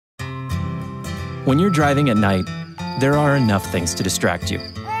When you're driving at night, there are enough things to distract you,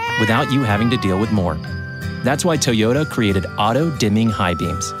 without you having to deal with more. That's why Toyota created auto-dimming high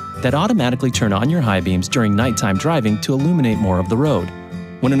beams that automatically turn on your high beams during nighttime driving to illuminate more of the road.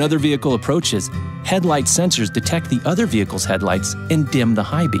 When another vehicle approaches, headlight sensors detect the other vehicle's headlights and dim the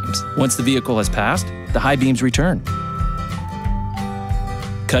high beams. Once the vehicle has passed, the high beams return.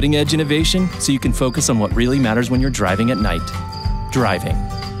 Cutting-edge innovation so you can focus on what really matters when you're driving at night. Driving.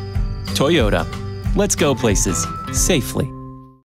 Toyota. Let's go places safely.